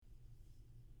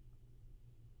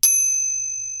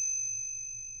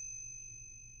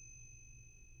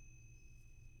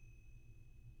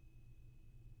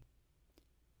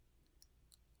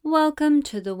Welcome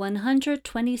to the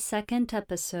 122nd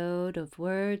episode of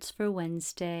Words for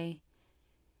Wednesday,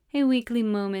 a weekly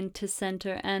moment to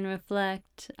center and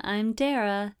reflect. I'm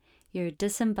Dara, your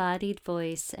disembodied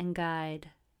voice and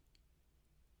guide.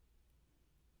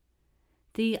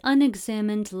 The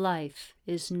unexamined life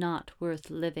is not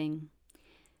worth living.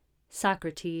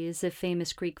 Socrates, a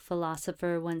famous Greek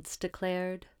philosopher, once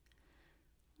declared.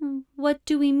 What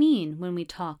do we mean when we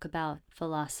talk about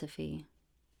philosophy?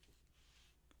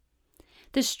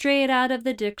 The straight out of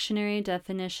the dictionary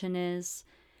definition is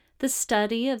the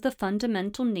study of the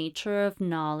fundamental nature of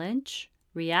knowledge,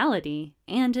 reality,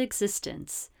 and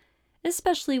existence,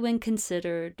 especially when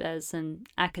considered as an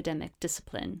academic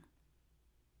discipline.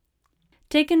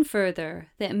 Taken further,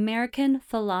 the American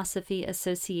Philosophy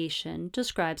Association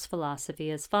describes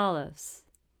philosophy as follows.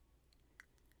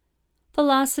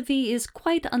 Philosophy is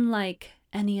quite unlike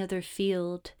any other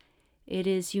field. It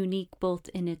is unique both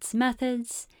in its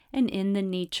methods and in the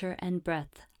nature and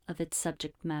breadth of its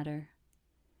subject matter.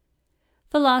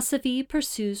 Philosophy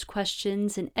pursues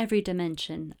questions in every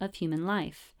dimension of human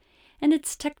life, and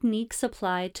its techniques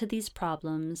apply to these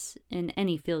problems in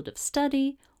any field of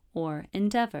study or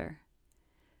endeavor.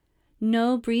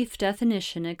 No brief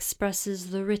definition expresses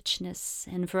the richness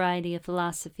and variety of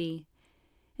philosophy,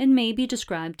 and may be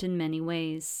described in many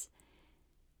ways.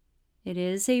 It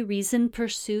is a reasoned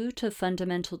pursuit of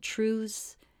fundamental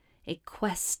truths, a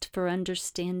quest for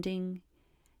understanding,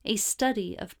 a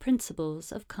study of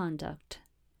principles of conduct.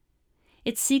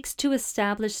 It seeks to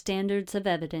establish standards of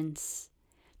evidence,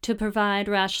 to provide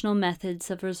rational methods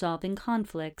of resolving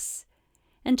conflicts,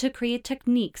 and to create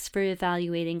techniques for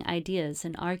evaluating ideas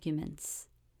and arguments.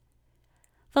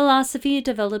 Philosophy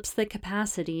develops the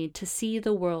capacity to see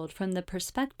the world from the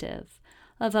perspective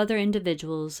of other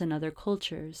individuals and other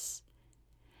cultures.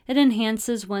 It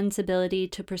enhances one's ability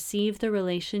to perceive the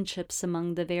relationships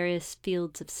among the various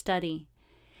fields of study,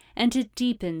 and it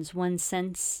deepens one's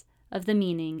sense of the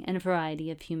meaning and variety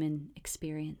of human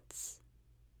experience.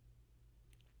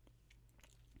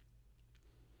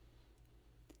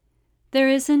 There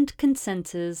isn't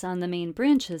consensus on the main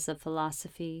branches of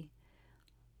philosophy,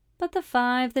 but the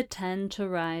 5 that tend to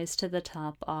rise to the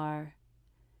top are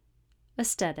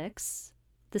aesthetics,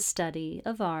 the study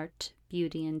of art,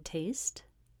 beauty, and taste;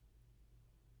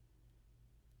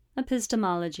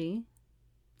 epistemology,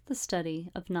 the study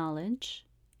of knowledge;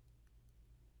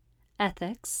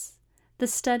 ethics, the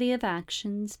study of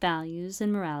actions, values,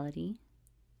 and morality;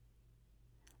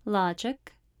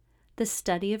 logic, the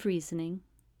study of reasoning;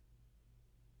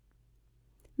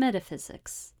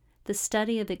 metaphysics, the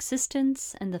study of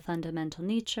existence and the fundamental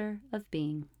nature of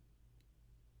being.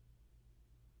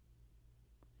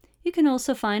 You can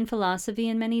also find philosophy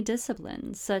in many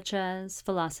disciplines, such as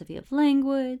philosophy of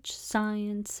language,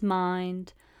 science,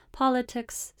 mind,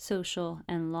 politics, social,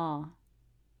 and law.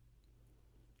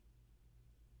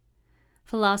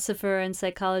 Philosopher and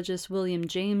psychologist William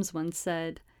James once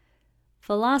said,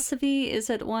 "Philosophy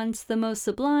is at once the most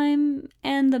sublime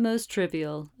and the most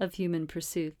trivial of human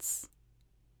pursuits."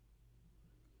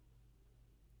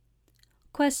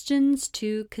 Questions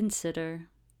to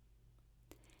consider.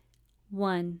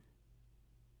 1.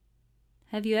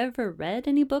 Have you ever read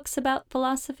any books about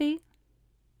philosophy?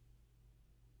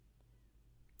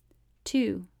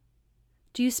 2.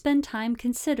 Do you spend time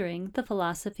considering the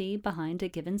philosophy behind a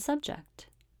given subject?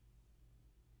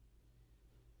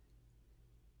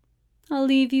 I'll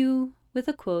leave you with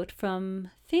a quote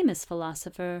from famous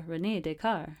philosopher René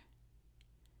Descartes.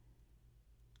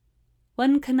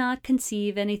 "One cannot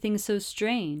conceive anything so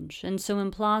strange and so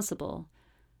implausible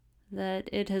that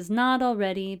it has not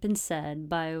already been said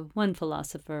by one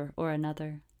philosopher or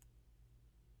another."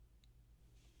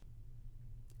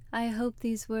 I hope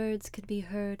these words could be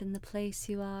heard in the place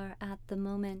you are at the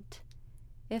moment.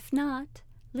 If not,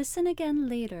 listen again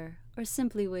later or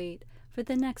simply wait for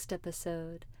the next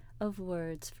episode of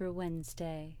Words for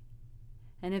Wednesday.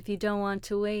 And if you don't want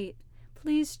to wait,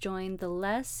 please join the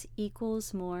Less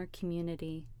Equals More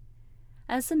community.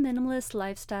 As a minimalist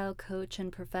lifestyle coach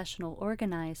and professional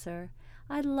organizer,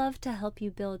 I'd love to help you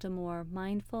build a more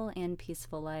mindful and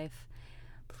peaceful life.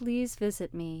 Please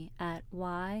visit me at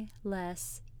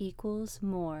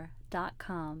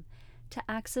ylessequalsmore.com to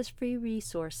access free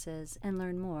resources and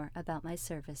learn more about my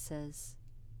services.